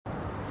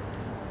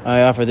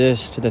I offer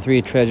this to the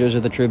three treasures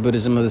of the true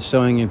Buddhism of the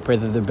sowing and pray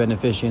that their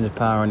beneficence of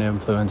power and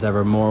influence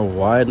ever more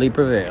widely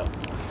prevail.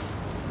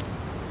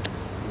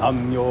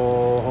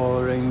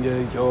 Nam-myoho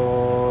Renge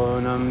Kyo,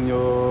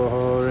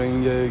 Nam-myoho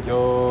Renge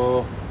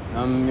Kyo,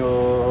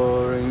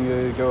 Nam-myoho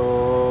Renge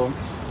Kyo.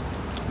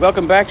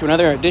 Welcome back to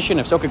another edition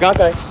of Soka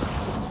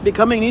Gakkai.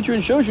 Becoming Nichiren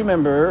Shoshu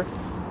member,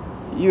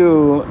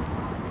 you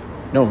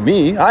know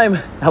me. I'm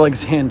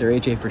Alexander,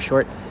 HA for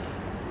short.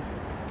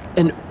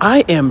 And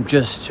I am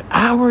just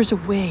hours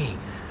away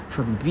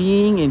from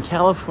being in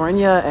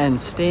California and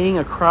staying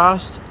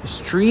across the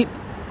street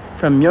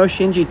from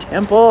Myoshinji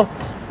Temple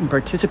and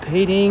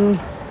participating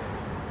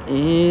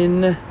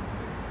in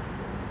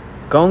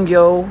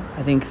Gongyo,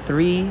 I think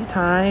 3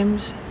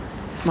 times.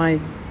 It's my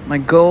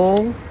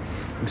goal.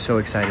 I'm so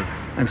excited.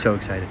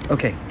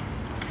 Okay.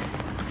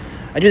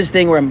 I do this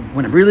thing where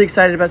when I'm really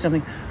excited about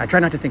something, I try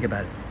not to think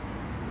about it.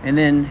 And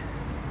then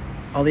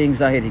all the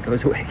anxiety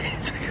goes away.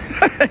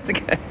 It's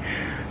okay.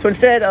 So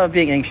instead of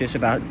being anxious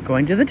about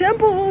going to the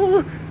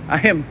temple,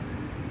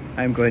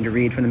 I'm going to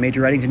read from the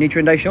Major Writings of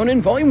Nichiren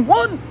Daishonin, Volume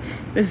 1.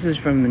 This is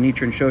from the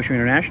Nichiren Shoshu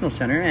International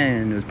Center,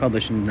 and it was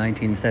published in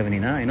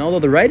 1979, although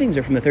the writings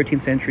are from the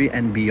 13th century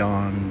and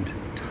beyond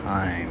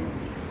time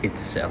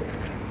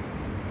itself.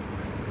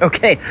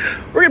 Okay,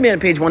 we're going to be on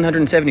page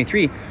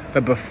 173,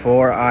 but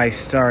before I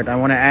start, I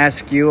want to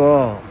ask you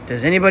all,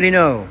 does anybody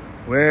know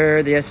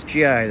where the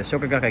SGI, the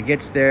Soka Gakkai,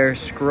 gets their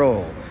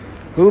scroll?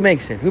 Who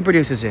makes it? Who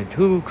produces it?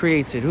 Who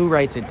creates it? Who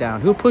writes it down?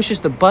 Who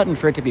pushes the button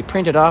for it to be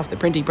printed off the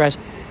printing press,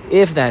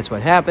 if that's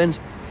what happens?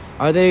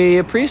 Are they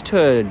a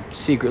priesthood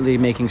secretly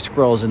making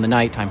scrolls in the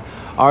nighttime?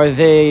 Are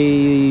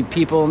they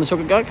people in the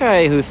Soka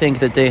Gakkai who think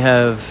that they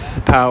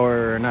have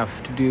power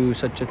enough to do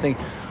such a thing?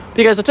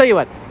 Because I'll tell you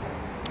what,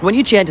 when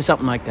you chant to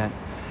something like that,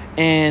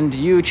 and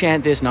you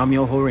chant this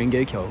Nam-myoho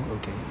Renge Kyo,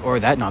 okay, or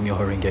that Nam-myoho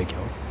Renge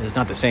Kyo, it's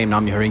not the same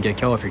Nam-myoho Renge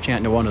Kyo if you're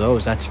chanting to one of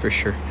those, that's for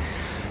sure.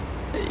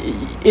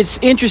 It's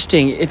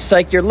interesting. It's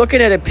like you're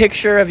looking at a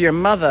picture of your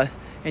mother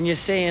and you're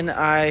saying,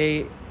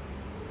 I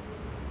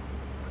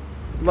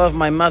love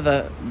my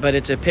mother, but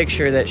it's a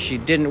picture that she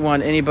didn't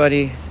want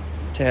anybody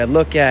to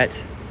look at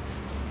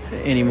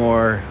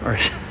anymore, or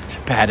it's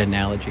a bad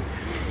analogy.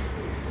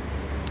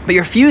 But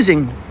you're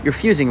fusing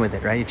with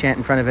it, right? You chant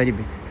in front of it, you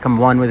become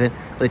one with it.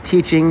 The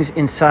teachings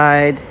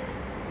inside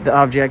the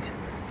object,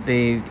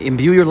 they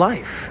imbue your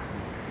life.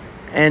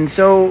 And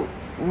so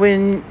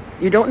when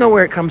you don't know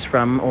where it comes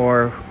from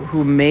or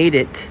who made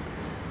it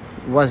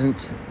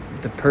wasn't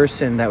the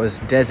person that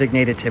was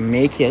designated to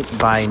make it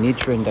by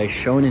Nichiren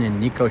Daishonin and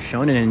Nikko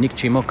Shonin and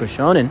Nichimoku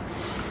Shonin,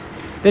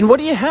 then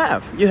what do you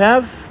have? You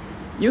have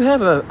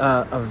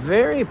a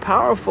very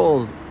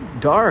powerful,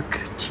 dark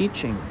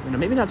teaching.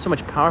 Maybe not so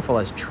much powerful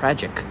as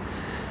tragic,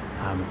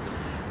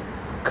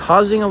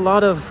 causing a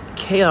lot of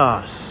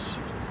chaos.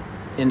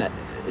 And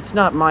it's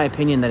not my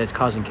opinion that it's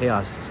causing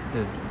chaos.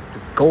 The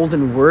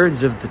golden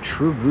words of the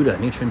true Buddha,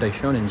 Nichiren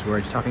Daishonin's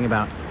words, talking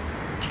about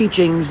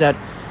teachings that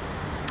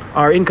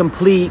are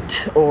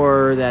incomplete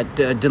or that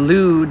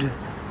delude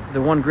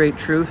the one great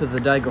truth of the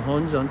Daigo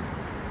Honzon,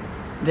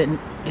 then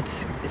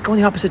it's going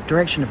the opposite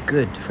direction of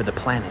good for the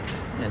planet.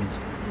 And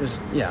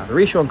the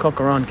Risho and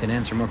Kokoron can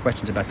answer more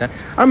questions about that.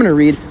 I'm going to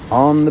read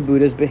on the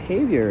Buddha's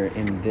behavior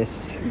in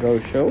this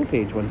Gosho,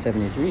 page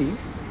 173.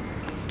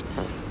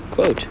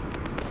 Quote,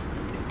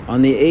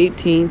 on the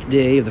 18th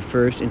day of the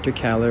first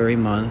intercalary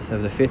month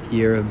of the 5th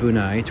year of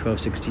Bunai,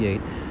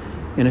 1268,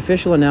 an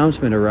official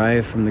announcement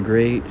arrived from the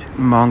great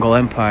Mongol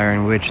Empire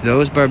in which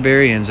those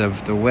barbarians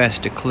of the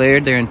West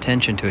declared their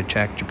intention to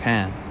attack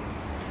Japan.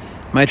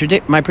 My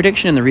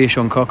prediction in the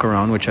Risho and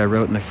Kokoron, which I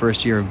wrote in the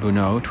first year of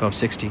Bunno,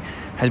 1260,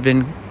 has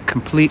been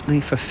completely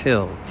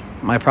fulfilled.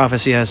 My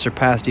prophecy has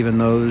surpassed even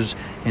those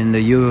in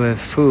the Yue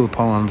Fu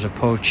poems of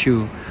Po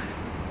Chui,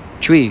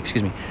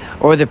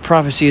 or the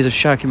prophecies of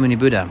Shakyamuni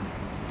Buddha.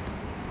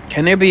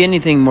 Can there be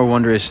anything more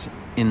wondrous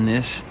in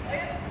this?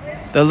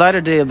 The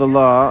latter day of the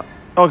law...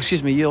 Oh,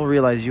 excuse me, you'll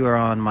realize you are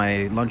on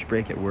my lunch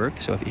break at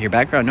work, so if you hear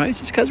background noise,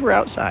 it's because we're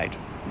outside.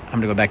 I'm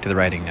going to go back to the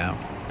writing now.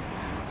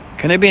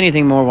 Can there be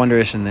anything more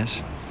wondrous in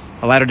this?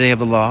 The latter day of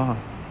the law.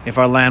 If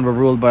our land were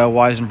ruled by a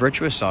wise and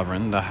virtuous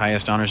sovereign, the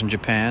highest honors in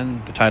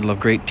Japan, the title of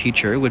great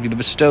teacher, would be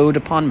bestowed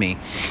upon me.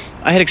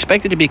 I had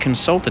expected to be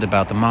consulted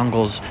about the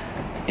Mongols,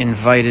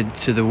 invited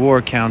to the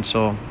war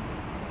council,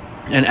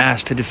 and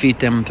asked to defeat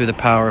them through the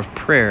power of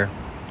prayer.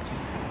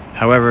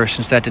 However,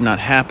 since that did not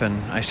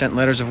happen, I sent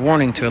letters of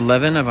warning to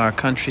 11 of our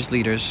country's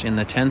leaders in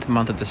the 10th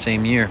month of the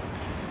same year.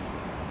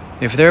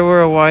 If there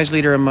were a wise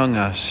leader among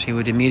us, he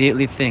would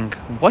immediately think,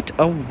 what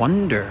a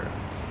wonder!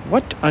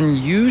 What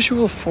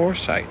unusual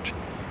foresight!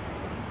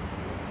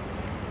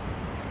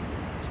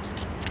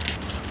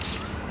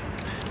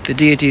 The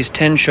deities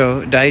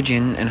Tensho,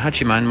 Daijin, and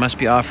Hachiman must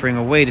be offering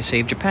a way to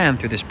save Japan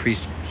through this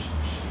priest.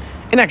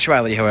 In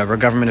actuality, however,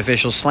 government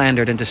officials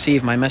slandered and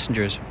deceived my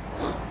messengers.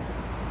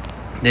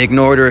 They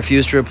ignored or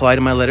refused to reply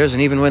to my letters,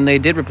 and even when they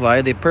did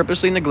reply, they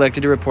purposely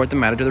neglected to report the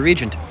matter to the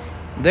regent.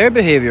 Their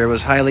behavior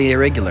was highly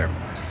irregular.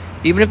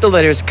 Even if the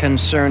letters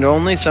concerned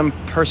only some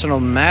personal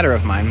matter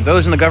of mine,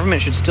 those in the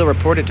government should still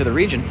report it to the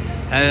regent,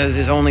 as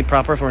is only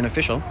proper for an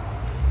official.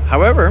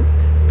 However,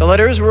 the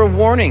letters were a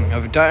warning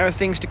of dire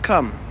things to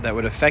come that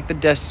would affect the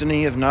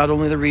destiny of not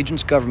only the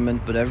regent's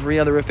government, but every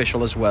other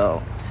official as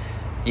well.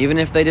 Even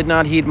if they did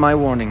not heed my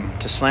warning,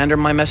 to slander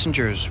my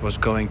messengers was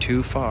going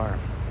too far.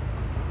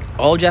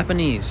 All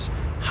Japanese,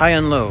 high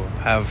and low,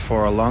 have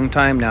for a long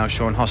time now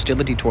shown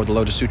hostility toward the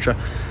Lotus Sutra.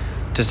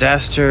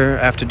 Disaster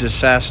after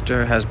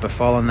disaster has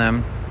befallen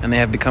them, and they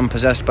have become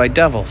possessed by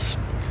devils.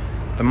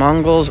 The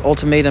Mongols'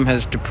 ultimatum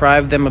has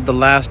deprived them of the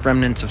last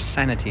remnants of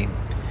sanity.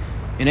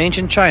 In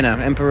ancient China,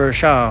 Emperor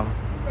Shao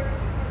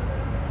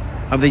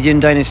of the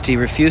Yin dynasty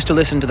refused to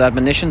listen to the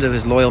admonitions of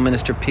his loyal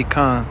minister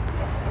Pekan,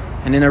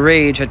 and in a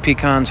rage had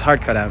Pekan's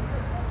heart cut out.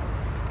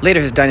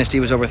 Later his dynasty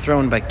was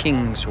overthrown by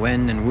kings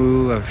Wen and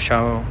Wu of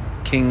Shao.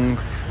 King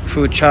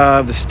Fu Cha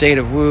of the state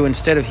of Wu,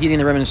 instead of heeding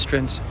the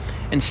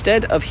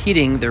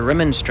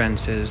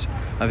remonstrances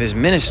of his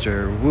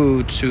minister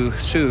Wu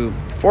Tzu,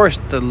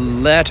 forced the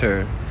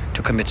latter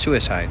to commit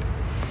suicide.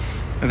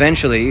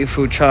 Eventually,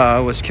 Fu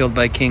Cha was killed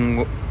by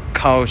King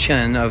Cao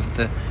Chen of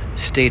the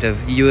state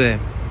of Yue.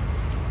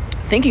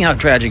 Thinking how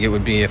tragic it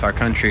would be if our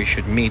country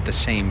should meet the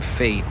same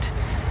fate,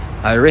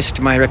 I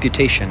risked my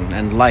reputation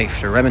and life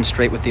to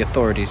remonstrate with the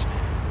authorities.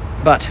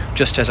 But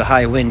just as a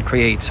high wind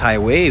creates high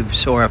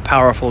waves, or a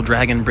powerful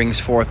dragon brings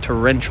forth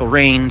torrential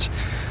rains...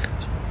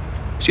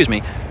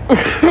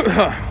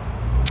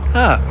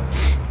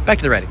 back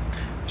to the writing.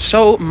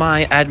 So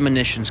my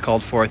admonitions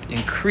called forth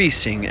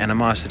increasing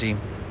animosity.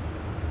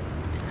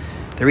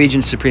 The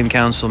Regent's Supreme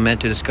Council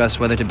met to discuss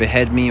whether to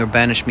behead me or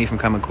banish me from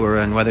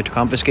Kamakura, and whether to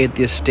confiscate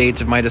the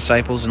estates of my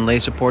disciples and lay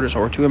supporters,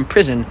 or to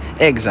imprison,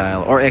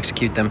 exile, or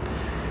execute them.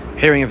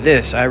 Hearing of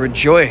this, I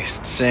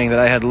rejoiced, saying that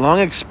I had long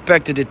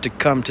expected it to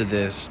come to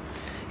this.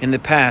 In the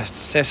past,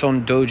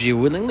 Seson Doji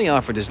willingly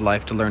offered his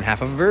life to learn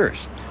half a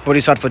verse.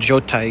 Bodhisattva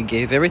Jotai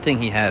gave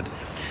everything he had.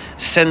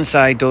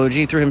 Sensei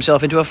Doji threw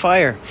himself into a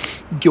fire.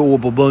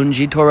 Gyobo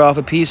Bonji tore off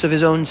a piece of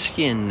his own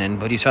skin, and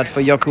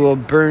Bodhisattva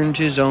Yakuo burned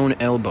his own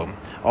elbow,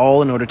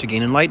 all in order to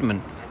gain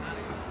enlightenment.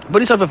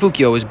 Bodhisattva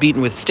Fukyo was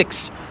beaten with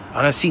sticks.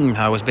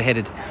 Arasimha was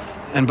beheaded,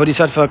 and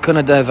Bodhisattva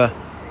Kunadeva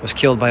was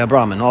killed by a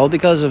Brahmin, all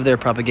because of their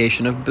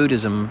propagation of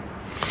Buddhism.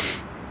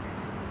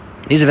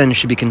 These events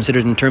should be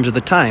considered in terms of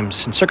the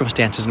times and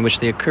circumstances in which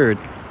they occurred.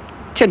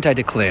 Tentai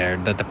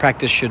declared that the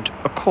practice should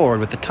accord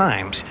with the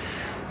times.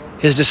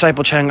 His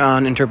disciple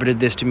Chang'an interpreted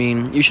this to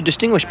mean you should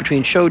distinguish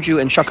between shoju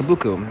and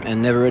shakabuku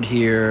and never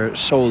adhere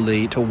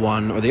solely to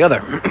one or the other.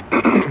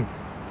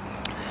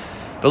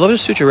 The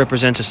Lotus Sutra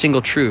represents a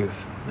single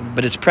truth,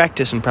 but its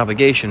practice and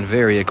propagation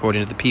vary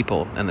according to the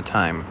people and the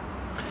time.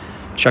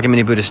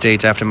 Shakyamuni Buddha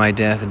states, after my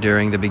death,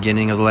 during the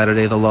beginning of the latter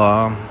day of the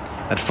law,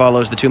 that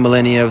follows the 2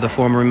 millennia of the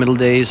former and middle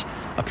days,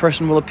 a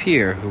person will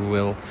appear who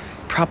will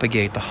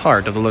propagate the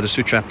heart of the Lotus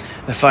Sutra,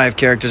 the 5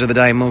 characters of the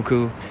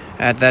Daimoku.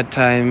 At that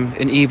time,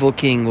 an evil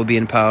king will be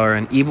in power,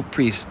 and evil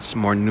priests,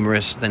 more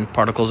numerous than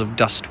particles of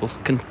dust, will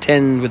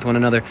contend with one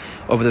another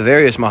over the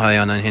various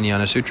Mahayana and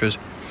Hinayana sutras.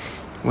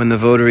 When the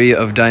votary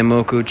of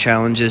Daimoku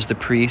challenges the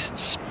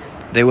priests,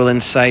 they will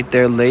incite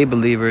their lay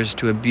believers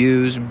to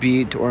abuse,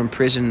 beat, or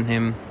imprison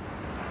him,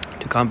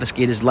 to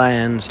confiscate his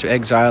lands, to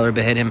exile or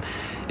behead him.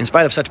 In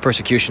spite of such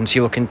persecutions, he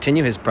will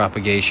continue his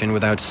propagation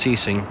without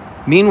ceasing.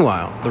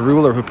 Meanwhile, the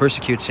ruler who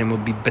persecutes him will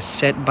be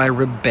beset by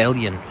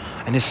rebellion,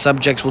 and his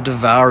subjects will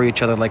devour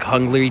each other like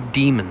hungry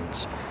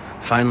demons.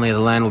 Finally, the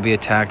land will be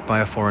attacked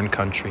by a foreign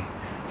country.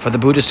 For the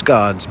Buddhist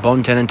gods,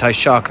 Bonten and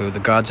Taishaku, the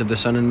gods of the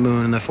sun and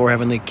moon, and the 4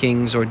 heavenly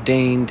kings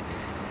ordained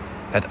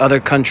that other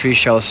countries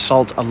shall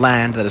assault a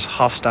land that is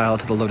hostile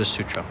to the Lotus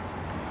Sutra.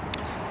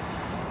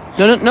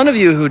 None of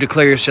you who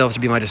declare yourselves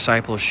to be my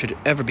disciples should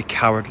ever be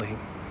cowardly.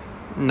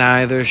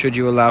 Neither should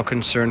you allow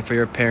concern for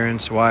your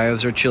parents,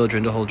 wives, or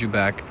children to hold you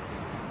back,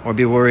 or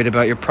be worried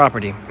about your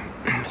property.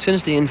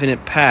 Since the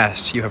infinite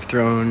past, you have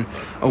thrown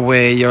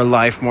away your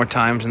life more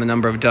times than the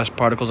number of dust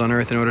particles on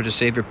earth in order to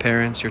save your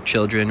parents, your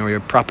children, or your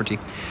property.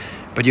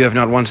 But you have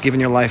not once given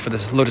your life for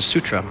the Lotus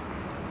Sutra.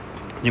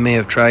 You may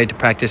have tried to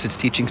practice its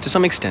teachings to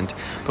some extent,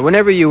 but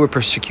whenever you were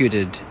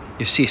persecuted,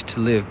 you ceased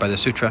to live by the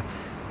sutra.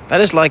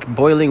 That is like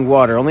boiling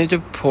water only to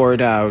pour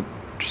it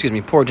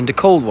into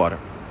cold water,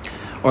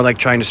 or like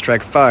trying to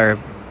strike fire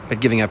but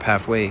giving up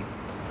halfway.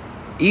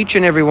 Each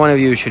and every one of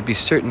you should be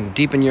certain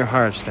deep in your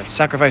hearts that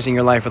sacrificing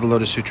your life for the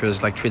Lotus Sutra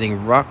is like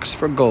trading rocks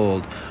for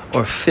gold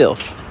or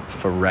filth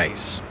for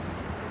rice.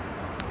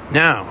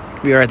 Now,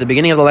 we are at the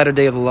beginning of the latter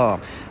day of the law,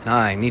 and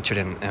I,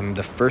 Nichiren, am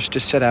the first to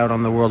set out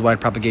on the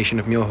worldwide propagation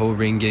of Myoho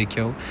Renge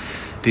Kyo.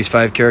 These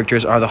 5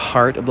 characters are the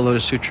heart of the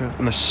Lotus Sutra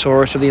and the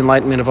source of the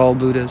enlightenment of all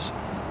Buddhas.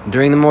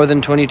 During the more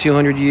than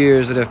 2,200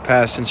 years that have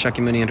passed since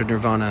Shakyamuni entered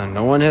Nirvana,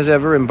 no one has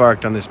ever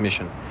embarked on this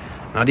mission.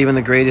 Not even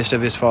the greatest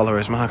of his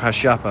followers,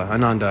 Mahakashyapa,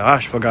 Ananda,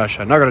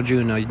 Ashvaghosha,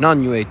 Nagarjuna,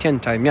 Nanyue,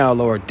 Tentai, Miao,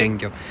 or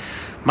Dengyo.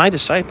 My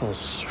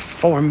disciples,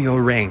 form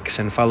your ranks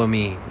and follow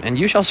me, and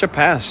you shall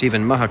surpass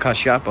even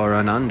Mahakashyapa or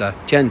Ananda,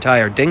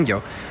 Tentai, or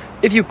Dengyo.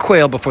 If you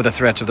quail before the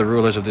threats of the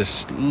rulers of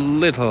this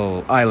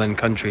little island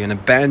country and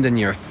abandon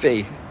your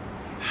faith,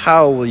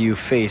 how will you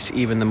face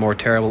even the more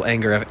terrible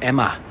anger of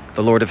Emma,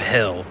 the Lord of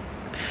Hell?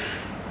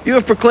 You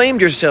have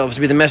proclaimed yourselves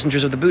to be the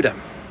messengers of the Buddha.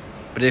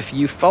 But if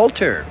you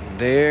falter,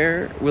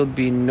 there will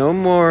be no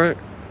more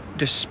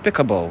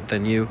despicable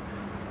than you.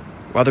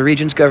 While the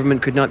region's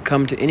government could not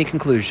come to any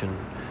conclusion,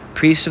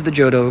 priests of the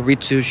Jodo,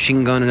 Ritsu,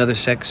 Shingon, and other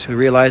sects who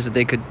realized that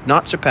they could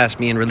not surpass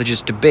me in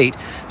religious debate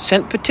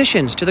sent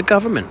petitions to the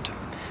government.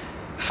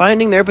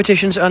 Finding their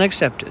petitions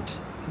unaccepted,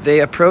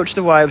 they approached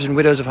the wives and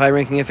widows of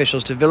high-ranking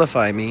officials to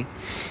vilify me.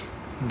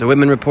 The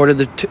women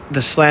reported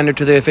the slander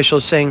to the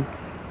officials, saying,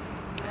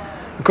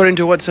 "According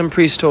to what some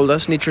priests told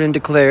us, Nichiren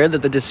declared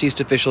that the deceased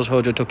officials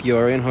Hojo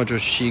Tokiyori and Hojo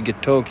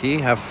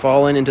Shigetoki have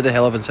fallen into the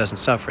hell of incessant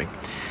suffering.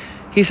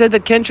 He said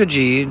that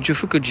Kenchoji,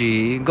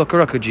 Jufukuji,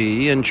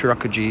 Gokurakuji, and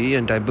Chirakuji,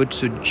 and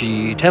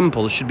Daibutsuji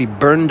temples should be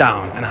burned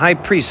down, and high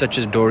priests such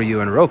as Doryu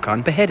and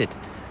Rokan beheaded.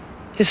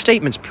 His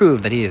statements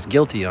prove that he is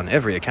guilty on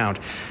every account,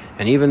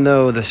 and even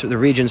though the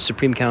region's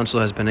Supreme Council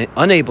has been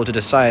unable to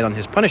decide on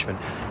his punishment,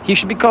 he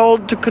should be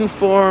called to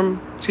confirm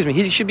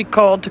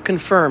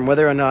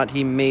whether or not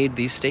he made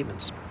these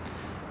statements.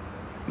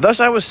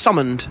 Thus I was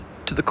summoned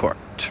to the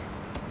court.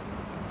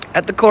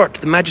 At the court,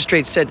 the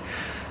magistrate said,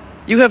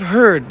 'You have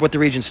heard what the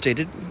regent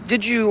stated.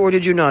 Did you or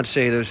did you not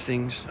say those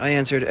things?' I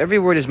answered, 'Every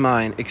word is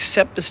mine,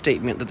 except the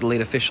statement that the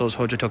late officials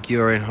Hojo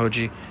Tokiyori and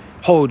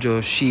Hojo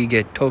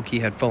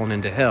Shigetoki had fallen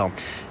into hell.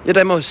 Yet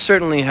I most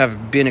certainly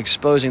have been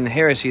exposing the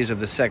heresies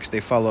of the sects they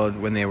followed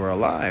when they were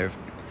alive.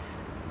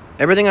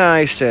 Everything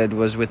I said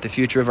was with the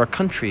future of our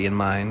country in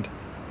mind.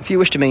 If you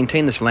wish to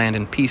maintain this land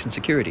in peace and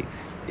security,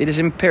 it is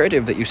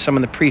imperative that you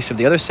summon the priests of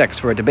the other sects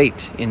for a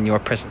debate in your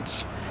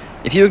presence.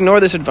 If you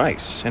ignore this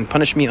advice and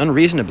punish me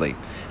unreasonably,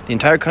 the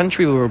entire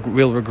country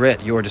will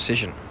regret your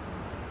decision.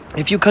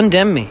 If you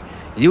condemn me,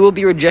 you will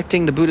be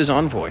rejecting the Buddha's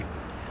envoy.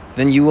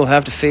 Then you will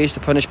have to face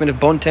the punishment of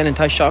Bonten and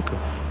Taishaku,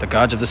 the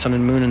gods of the sun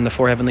and moon and the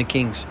four heavenly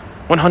kings,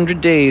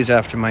 100 days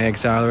after my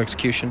exile or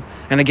execution,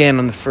 and again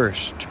on the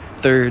 1st,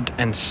 3rd,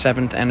 and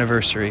 7th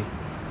anniversary.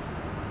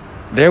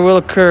 There will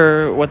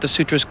occur what the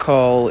sutras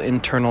call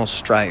internal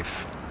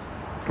strife,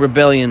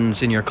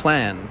 rebellions in your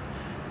clan.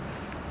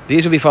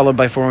 These will be followed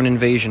by foreign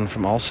invasion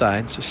from all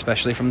sides,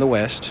 especially from the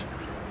west.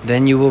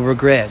 Then you will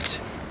regret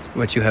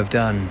what you have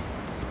done.'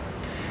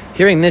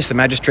 Hearing this, the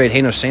magistrate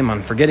Heino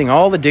Seimon, forgetting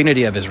all the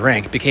dignity of his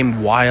rank,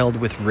 became wild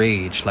with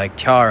rage, like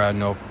Taira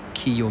no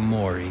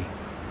Kiyomori.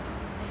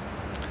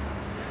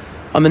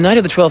 On the night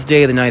of the 12th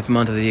day of the 9th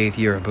month of the 8th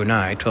year of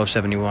Bunai,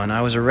 1271,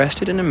 I was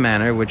arrested in a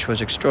manner which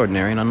was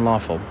extraordinary and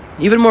unlawful,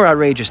 even more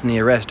outrageous than the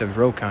arrest of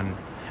Rokan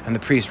and the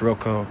priest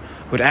Roko,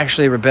 who had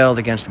actually rebelled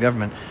against the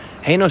government.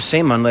 Heino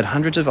Seimon led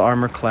hundreds of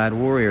armor-clad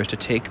warriors to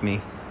take me.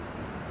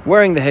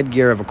 Wearing the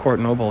headgear of a court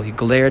noble, he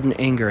glared in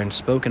anger and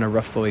spoke in a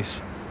rough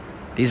voice.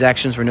 These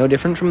actions were no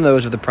different from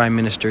those of the Prime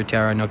Minister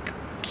Taira no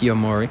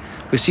Kiyomori,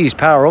 who seized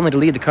power only to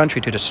lead the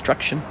country to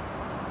destruction.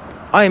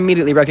 I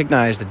immediately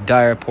recognized the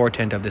dire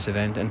portent of this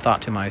event and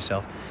thought to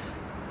myself,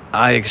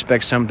 I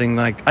expected something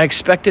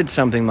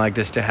like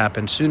this to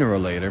happen sooner or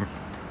later.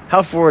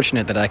 How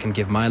fortunate that I can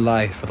give my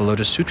life for the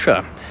Lotus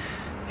Sutra.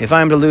 If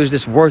I am to lose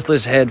this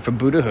worthless head for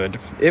Buddhahood,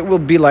 it will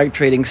be like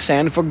trading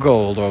sand for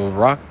gold or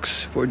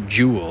rocks for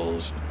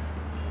jewels.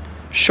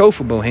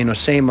 Shofubo Heino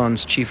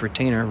Seimon's chief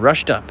retainer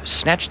rushed up,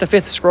 snatched the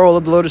 5th scroll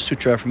of the Lotus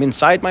Sutra from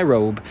inside my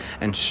robe,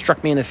 and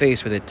struck me in the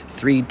face with it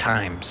 3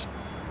 times.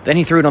 Then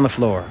he threw it on the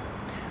floor.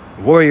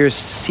 Warriors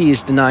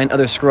seized the 9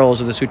 other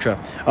scrolls of the sutra,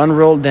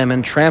 unrolled them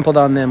and trampled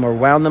on them or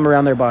wound them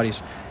around their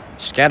bodies,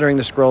 scattering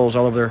the scrolls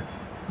all over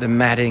the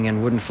matting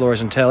and wooden floors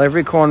until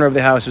every corner of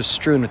the house was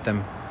strewn with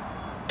them.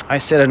 I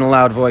said in a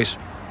loud voice,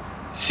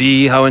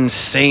 "See how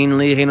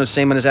insanely Heino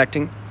Seimon is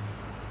acting?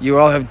 You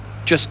all have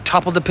just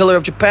toppled the pillar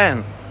of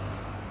Japan."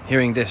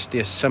 Hearing this, the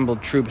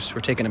assembled troops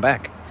were taken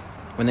aback.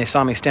 When they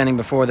saw me standing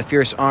before the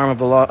fierce arm of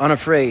the law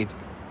unafraid,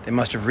 they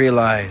must have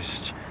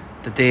realized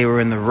that they were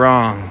in the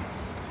wrong,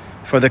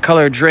 for the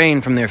color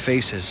drained from their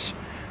faces.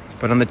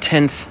 But on the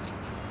 10th,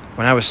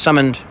 when I was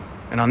summoned,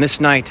 and on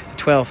this night, the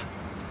 12th,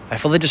 I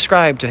fully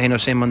described to Heino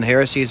Seimon the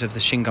heresies of the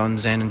Shingon,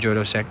 Zen, and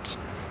Jodo sects,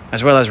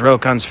 as well as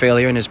Rokan's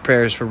failure in his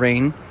prayers for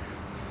rain.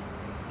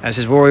 As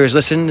his warriors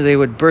listened, they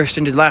would burst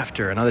into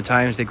laughter, and other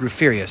times they grew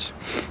furious.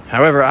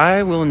 However,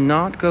 I will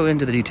not go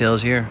into the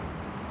details here.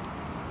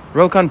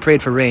 Rokan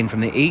prayed for rain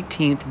from the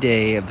 18th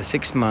day of the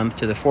 6th month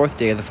to the 4th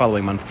day of the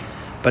following month,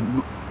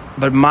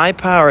 but my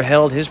power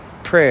held his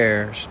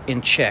prayers in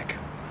check.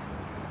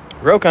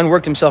 Rokan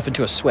worked himself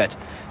into a sweat,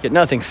 yet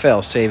nothing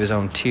fell save his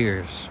own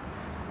tears.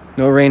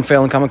 No rain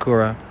fell in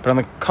Kamakura, but on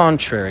the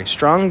contrary,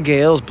 strong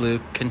gales blew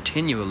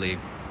continually.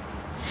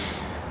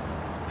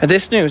 At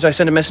this news, I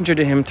sent a messenger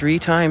to him 3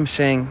 times,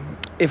 saying,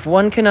 "If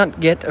one cannot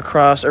get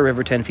across a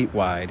river 10 feet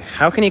wide,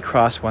 how can he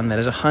cross one that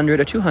is 100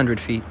 or 200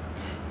 feet?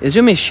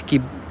 Izumi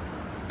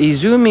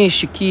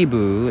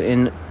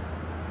Shikibu,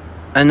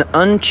 an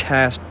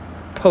unchaste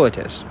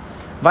poetess,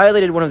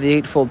 violated one of the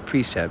 8-fold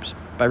precepts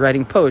by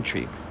writing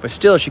poetry, but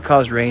still she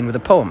caused rain with a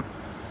poem.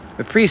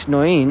 The priest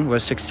Noin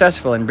was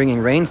successful in bringing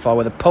rainfall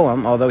with a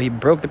poem, although he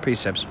broke the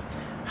precepts.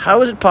 How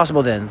is it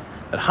possible, then,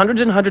 that hundreds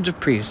and hundreds of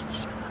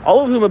priests,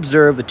 all of whom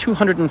observe the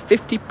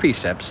 250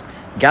 precepts,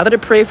 gather to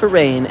pray for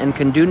rain and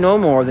can do no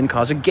more than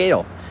cause a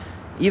gale,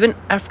 even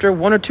after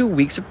 1 or 2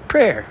 weeks of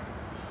prayer?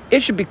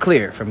 It should be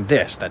clear from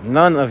this that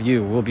none of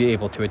you will be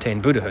able to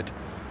attain Buddhahood."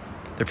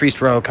 The priest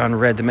Rokan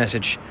read the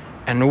message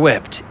and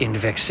wept in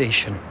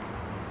vexation.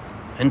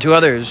 And to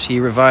others he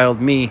reviled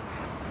me.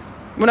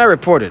 When I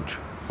reported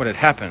what had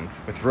happened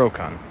with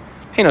Rokan,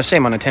 Heino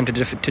Samon attempted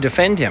to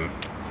defend him,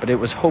 but it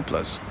was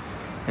hopeless,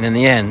 and in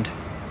the end,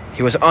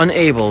 he was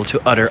unable to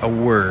utter a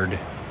word.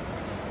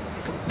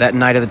 That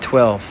night of the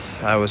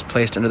 12th, I was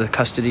placed under the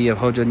custody of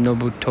Hojo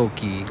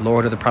Nobutoki,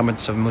 lord of the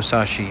province of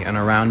Musashi, and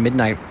around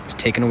midnight was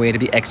taken away to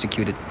be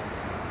executed.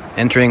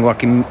 Entering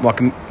Wakamiya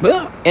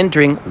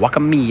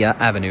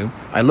Avenue,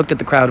 I looked at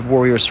the crowd of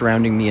warriors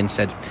surrounding me and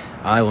said,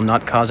 "I will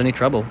not cause any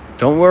trouble.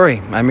 Don't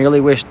worry, I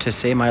merely wished to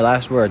say my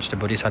last words to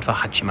Bodhisattva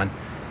Hachiman."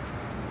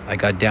 I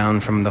got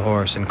down from the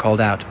horse and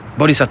called out,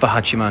 "Bodhisattva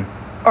Hachiman,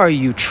 are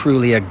you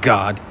truly a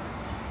god?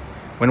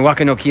 When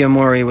Wakano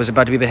Kiyomori was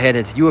about to be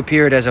beheaded, you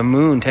appeared as a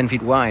moon 10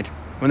 feet wide.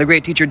 When the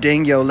great teacher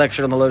Dengyo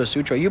lectured on the Lotus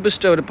Sutra, you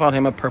bestowed upon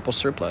him a purple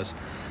surplice.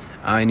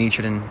 I,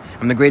 Nichiren,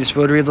 am the greatest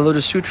votary of the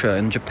Lotus Sutra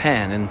in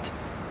Japan, and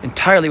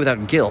entirely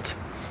without guilt.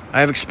 I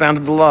have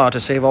expounded the law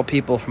to save all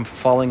people from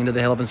falling into the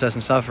hell of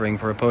incessant suffering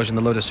for opposing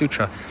the Lotus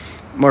Sutra.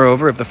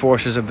 Moreover, if the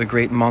forces of the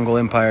great Mongol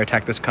Empire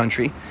attack this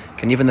country,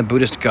 can even the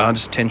Buddhist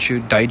gods Tenshu,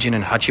 Daijin,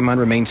 and Hachiman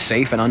remain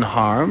safe and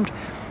unharmed?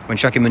 When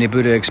Shakyamuni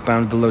Buddha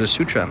expounded the Lotus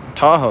Sutra,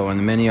 Tahoe and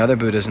the many other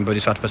Buddhas and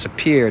Bodhisattvas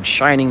appeared,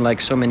 shining like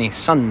so many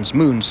suns,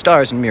 moons,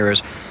 stars, and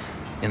mirrors.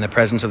 In the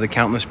presence of the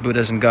countless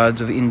Buddhas and gods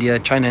of India,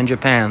 China, and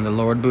Japan, the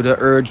Lord Buddha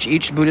urged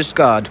each Buddhist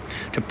god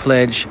to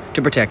pledge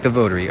to protect the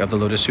votary of the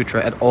Lotus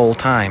Sutra at all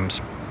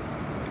times.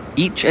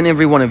 Each and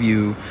every one of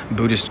you,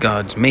 Buddhist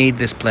gods, made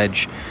this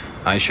pledge.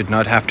 I should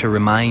not have to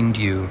remind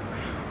you.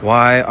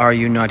 Why are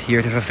you not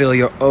here to fulfill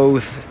your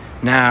oath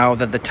now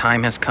that the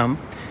time has come?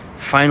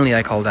 Finally,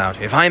 I called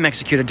out, if I am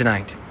executed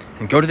tonight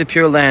and go to the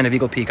Pure Land of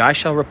Eagle Peak, I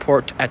shall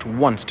report at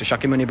once to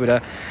Shakyamuni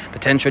Buddha, the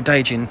Tenshu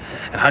Daijin,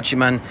 and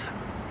Hachiman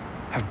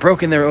have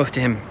broken their oath to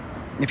him.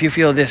 If you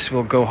feel this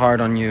will go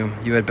hard on you,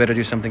 you had better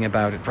do something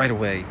about it right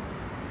away.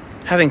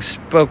 Having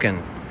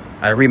spoken,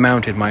 I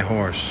remounted my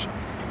horse.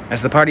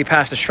 As the party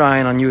passed a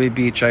shrine on Yui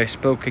Beach, I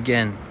spoke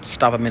again.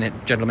 Stop a minute,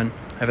 gentlemen.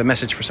 I have a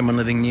message for someone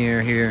living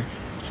near here.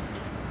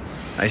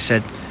 I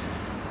said,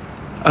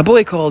 a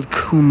boy called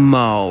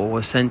Kumao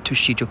was sent to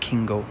Shijo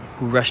Kingo,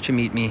 who rushed to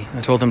meet me.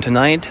 I told him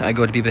tonight I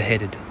go to be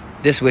beheaded.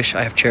 This wish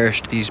I have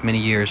cherished these many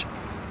years.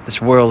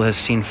 This world has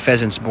seen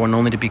pheasants born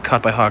only to be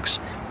caught by hawks,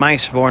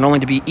 mice born only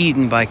to be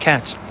eaten by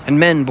cats, and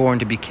men born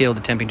to be killed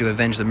attempting to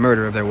avenge the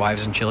murder of their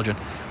wives and children.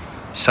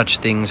 Such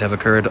things have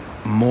occurred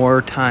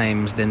more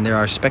times than there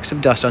are specks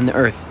of dust on the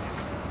earth.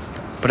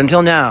 But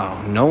until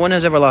now, no one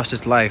has ever lost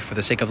his life for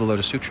the sake of the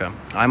Lotus Sutra.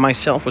 I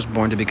myself was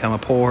born to become a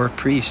poor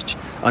priest,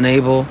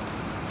 unable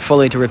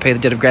fully to repay the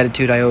debt of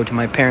gratitude I owe to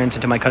my parents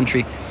and to my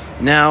country.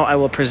 Now I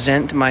will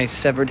present my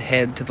severed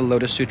head to the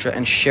Lotus Sutra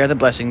and share the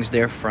blessings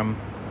therefrom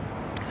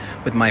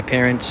with my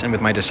parents and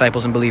with my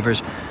disciples and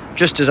believers,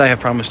 just as I have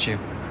promised you.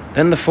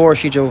 Then the 4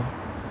 Shijo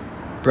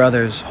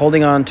brothers,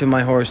 holding on to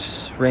my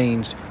horse's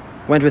reins,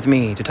 went with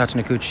me to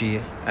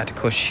Tatsunokuchi at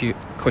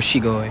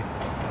Koshigoi.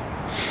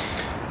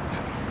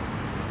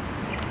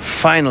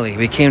 Finally,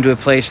 we came to a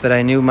place that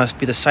I knew must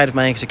be the site of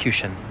my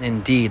execution.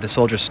 Indeed, the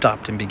soldiers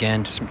stopped and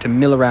began to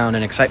mill around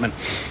in excitement.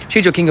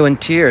 Shijo Kingo, in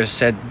tears,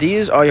 said,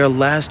 "These are your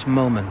last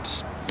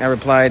moments." I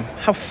replied,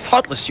 "How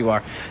thoughtless you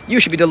are. You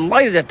should be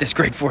delighted at this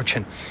great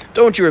fortune.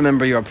 Don't you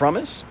remember your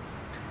promise?"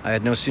 I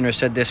had no sooner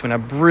said this when a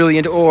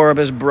brilliant orb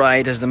as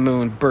bright as the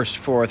moon burst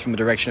forth from the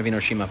direction of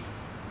Enoshima,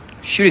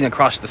 shooting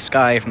across the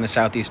sky from the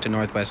southeast to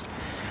northwest.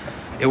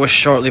 It was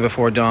shortly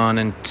before dawn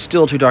and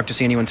still too dark to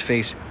see anyone's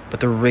face, but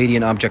the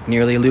radiant object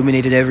nearly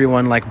illuminated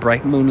everyone like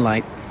bright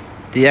moonlight.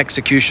 The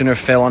executioner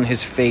fell on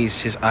his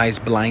face, his eyes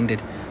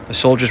blinded. The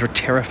soldiers were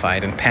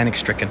terrified and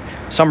panic-stricken.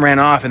 Some ran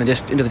off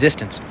into the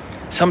distance.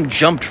 Some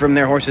jumped from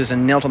their horses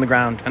and knelt on the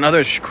ground, and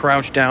others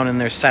crouched down in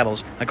their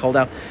saddles. I called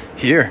out,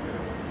 "Here,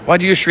 why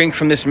do you shrink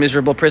from this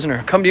miserable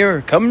prisoner? Come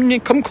nearer,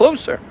 come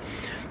closer."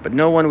 But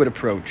no one would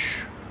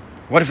approach.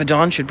 What if the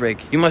dawn should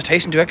break? You must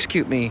hasten to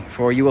execute me,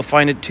 for you will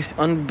find it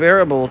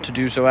unbearable to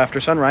do so after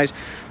sunrise.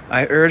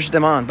 I urged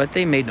them on, but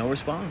they made no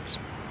response.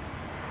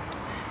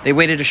 They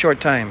waited a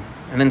short time,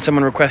 and then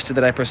someone requested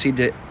that I proceed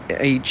to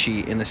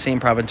Aichi in the same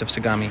province of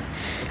Sagami.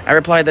 I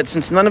replied that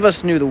since none of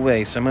us knew the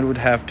way, someone would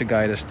have to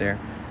guide us there.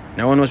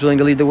 No one was willing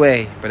to lead the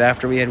way, but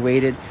after we had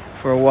waited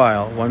for a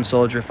while, one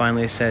soldier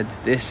finally said,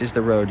 "This is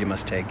the road you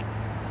must take."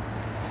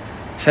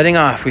 Setting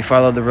off, we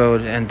followed the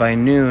road, and by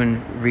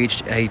noon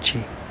reached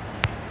Aichi.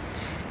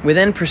 We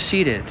then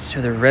proceeded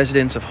to the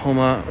residence of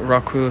Homa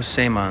Raku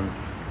Seiman.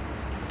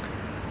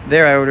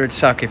 There I ordered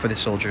sake for the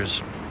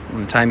soldiers.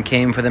 When the time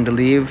came for them to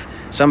leave,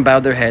 some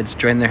bowed their heads,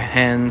 joined their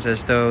hands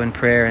as though in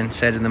prayer, and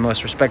said in the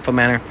most respectful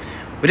manner,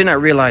 "We did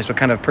not realize what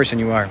kind of person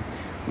you are.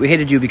 We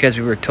hated you because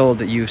we were told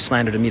that you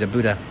slandered Amida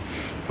Buddha,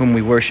 whom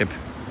we worship.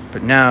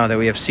 But now that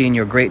we have seen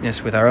your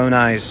greatness with our own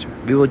eyes,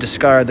 we will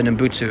discard the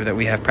Nembutsu that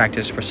we have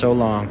practiced for so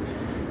long.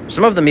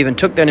 Some of them even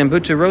took their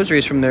Nembutsu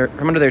rosaries from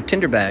under their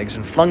tinder bags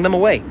and flung them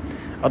away.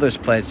 Others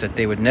pledged that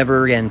they would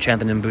never again chant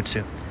the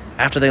Nembutsu.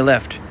 After they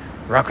left,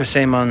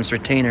 Rakuseimon's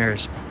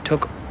retainers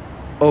took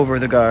over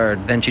the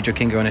guard. Then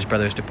Chichokingo and his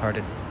brothers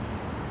departed.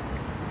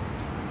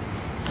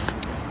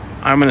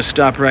 I'm going to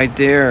stop right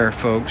there,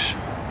 folks.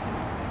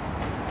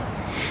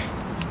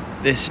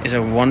 This is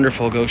a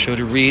wonderful Gosho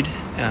to read,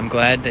 and I'm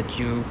glad that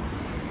you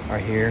are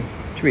here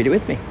to read it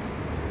with me.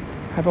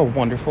 Have a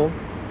wonderful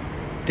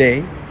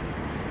day,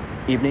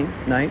 evening,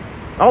 night,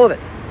 all of it.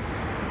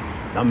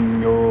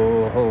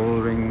 Nam-myoho